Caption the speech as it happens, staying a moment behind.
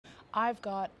I've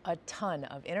got a ton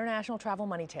of international travel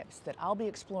money tips that I'll be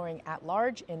exploring at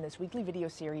large in this weekly video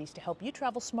series to help you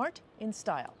travel smart in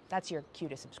style. That's your cue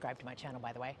to subscribe to my channel,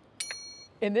 by the way.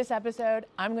 In this episode,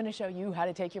 I'm going to show you how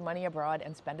to take your money abroad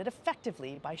and spend it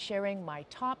effectively by sharing my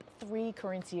top 3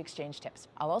 currency exchange tips.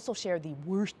 I'll also share the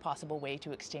worst possible way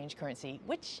to exchange currency,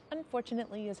 which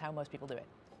unfortunately is how most people do it.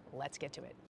 Let's get to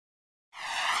it.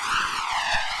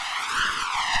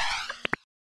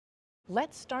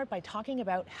 Let's start by talking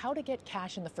about how to get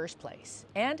cash in the first place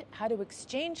and how to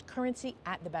exchange currency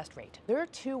at the best rate. There are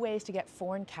 2 ways to get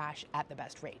foreign cash at the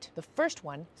best rate. The first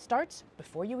one starts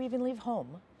before you even leave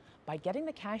home by getting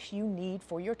the cash you need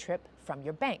for your trip from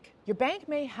your bank. Your bank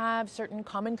may have certain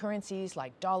common currencies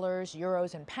like dollars,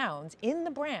 euros, and pounds in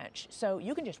the branch, so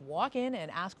you can just walk in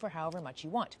and ask for however much you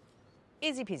want.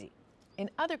 Easy peasy. In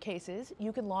other cases,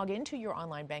 you can log into your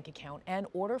online bank account and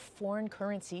order foreign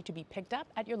currency to be picked up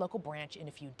at your local branch in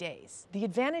a few days. The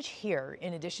advantage here,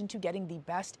 in addition to getting the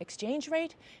best exchange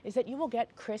rate, is that you will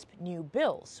get crisp new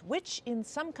bills, which in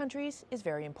some countries is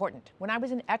very important. When I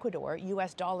was in Ecuador,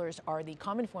 US dollars are the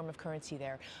common form of currency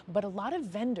there, but a lot of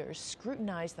vendors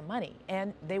scrutinize the money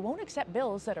and they won't accept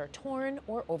bills that are torn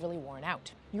or overly worn out.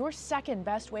 Your second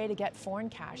best way to get foreign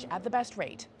cash at the best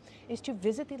rate is to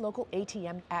visit the local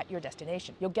ATM at your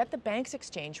destination. You'll get the bank's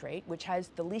exchange rate, which has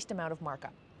the least amount of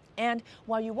markup. And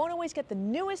while you won't always get the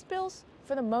newest bills,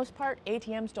 for the most part,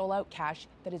 ATMs dole out cash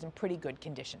that is in pretty good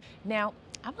condition. Now,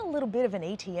 I'm a little bit of an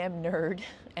ATM nerd,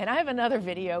 and I have another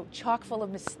video chock full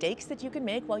of mistakes that you can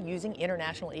make while using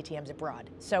international ATMs abroad.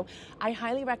 So I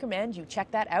highly recommend you check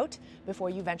that out before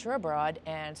you venture abroad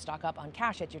and stock up on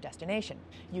cash at your destination.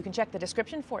 You can check the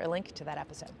description for a link to that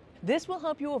episode. This will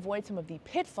help you avoid some of the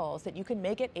pitfalls that you can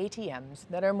make at ATMs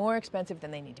that are more expensive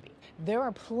than they need to be. There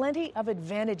are plenty of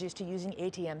advantages to using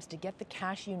ATMs to get the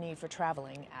cash you need for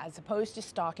traveling, as opposed to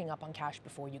stocking up on cash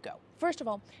before you go. First of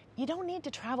all, you don't need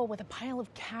to travel with a pile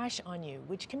of cash on you,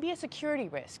 which can be a security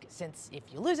risk, since if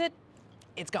you lose it,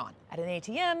 it's gone. At an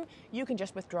ATM, you can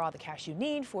just withdraw the cash you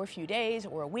need for a few days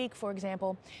or a week, for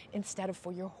example, instead of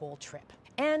for your whole trip.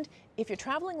 And if you're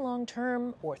traveling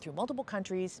long-term or through multiple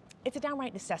countries, it's a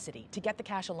downright necessity to get the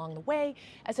cash along the way,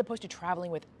 as opposed to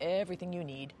traveling with everything you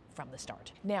need from the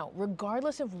start. Now,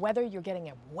 regardless of whether you're getting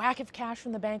a whack of cash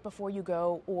from the bank before you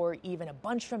go or even a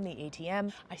bunch from the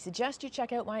ATM, I suggest you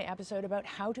check out my episode about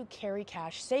how to carry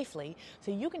cash safely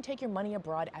so you can take your money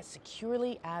abroad as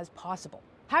securely as possible.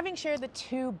 Having shared the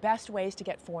 2 best ways to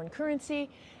get foreign currency,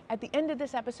 at the end of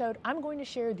this episode, I'm going to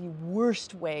share the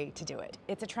worst way to do it.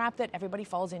 It's a trap that everybody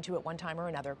falls into at one time or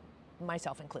another,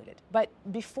 myself included. But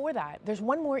before that, there's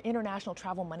one more international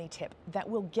travel money tip that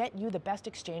will get you the best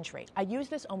exchange rate. I use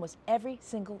this almost every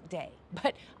single day,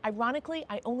 but ironically,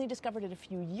 I only discovered it a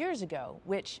few years ago,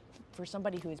 which for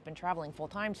somebody who has been traveling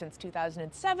full-time since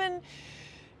 2007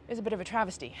 is a bit of a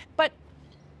travesty. But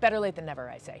better late than never,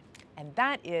 I say. And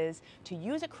that is to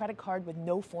use a credit card with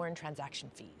no foreign transaction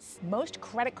fees. Most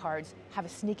credit cards have a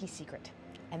sneaky secret,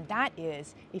 and that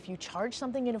is if you charge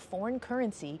something in a foreign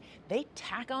currency, they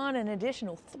tack on an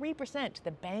additional 3% to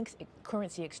the bank's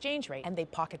currency exchange rate, and they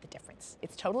pocket the difference.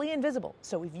 It's totally invisible,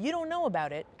 so if you don't know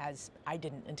about it, as I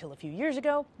didn't until a few years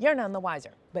ago, you're none the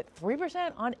wiser. But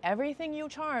 3% on everything you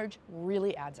charge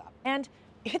really adds up. And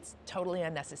it's totally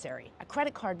unnecessary. A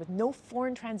credit card with no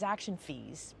foreign transaction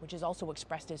fees, which is also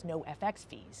expressed as no FX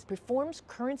fees, performs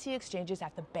currency exchanges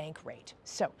at the bank rate.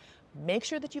 So make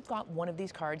sure that you've got one of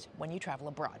these cards when you travel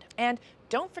abroad. And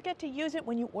don't forget to use it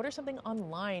when you order something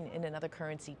online in another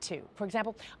currency too. For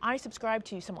example, I subscribe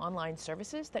to some online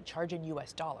services that charge in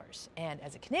US dollars. And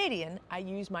as a Canadian, I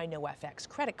use my no FX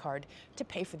credit card to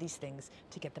pay for these things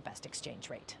to get the best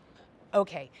exchange rate.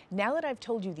 Okay, now that I've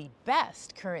told you the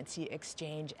best currency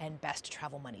exchange and best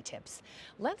travel money tips,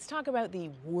 let's talk about the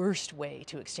worst way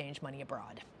to exchange money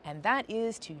abroad. And that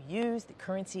is to use the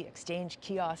currency exchange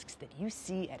kiosks that you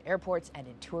see at airports and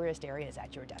in tourist areas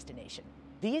at your destination.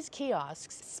 These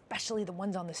kiosks, especially the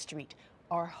ones on the street,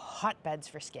 are hotbeds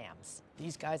for scams.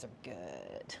 These guys are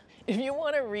good. If you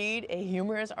want to read a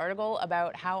humorous article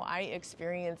about how I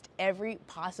experienced every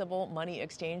possible money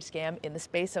exchange scam in the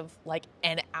space of like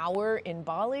an hour in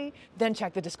Bali, then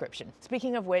check the description.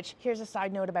 Speaking of which, here's a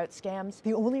side note about scams.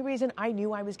 The only reason I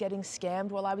knew I was getting scammed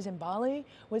while I was in Bali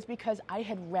was because I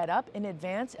had read up in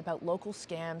advance about local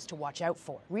scams to watch out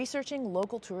for. Researching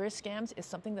local tourist scams is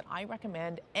something that I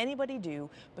recommend anybody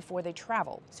do before they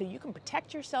travel, so you can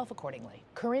protect yourself accordingly.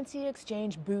 Currency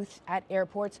exchange booths at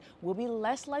airports will be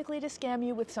less likely to scam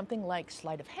you with something like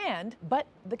sleight of hand, but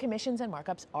the commissions and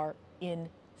markups are insane.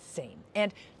 same.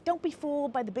 And don't be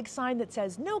fooled by the big sign that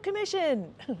says no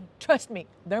commission. Trust me,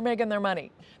 they're making their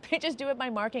money. They just do it by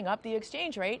marking up the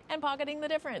exchange rate and pocketing the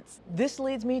difference. This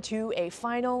leads me to a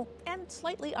final and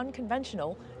slightly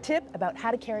unconventional tip about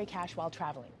how to carry cash while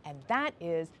traveling. And that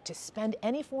is to spend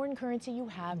any foreign currency you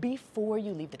have before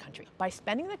you leave the country. By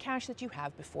spending the cash that you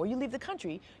have before you leave the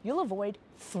country, you'll avoid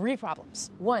 3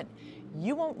 problems. 1,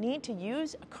 you won't need to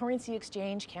use a currency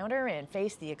exchange counter and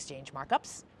face the exchange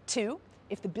markups. 2,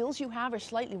 if the bills you have are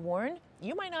slightly worn,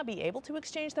 you might not be able to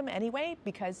exchange them anyway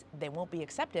because they won't be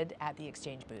accepted at the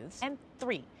exchange booths. And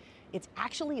 3, it's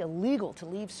actually illegal to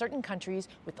leave certain countries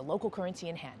with the local currency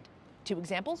in hand. 2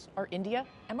 examples are India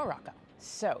and Morocco.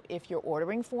 So if you're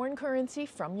ordering foreign currency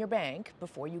from your bank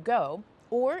before you go,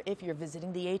 or if you're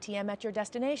visiting the ATM at your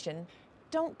destination,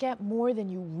 don't get more than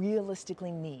you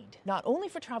realistically need. Not only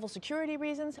for travel security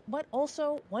reasons, but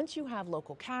also once you have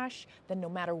local cash, then no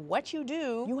matter what you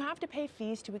do, you have to pay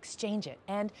fees to exchange it.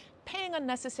 And paying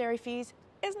unnecessary fees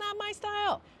is not my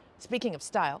style. Speaking of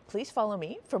style, please follow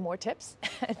me for more tips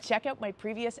and check out my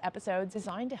previous episodes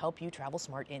designed to help you travel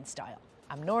smart in style.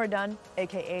 I'm Nora Dunn,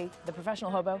 aka The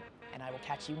Professional Hobo, and I will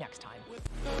catch you next time.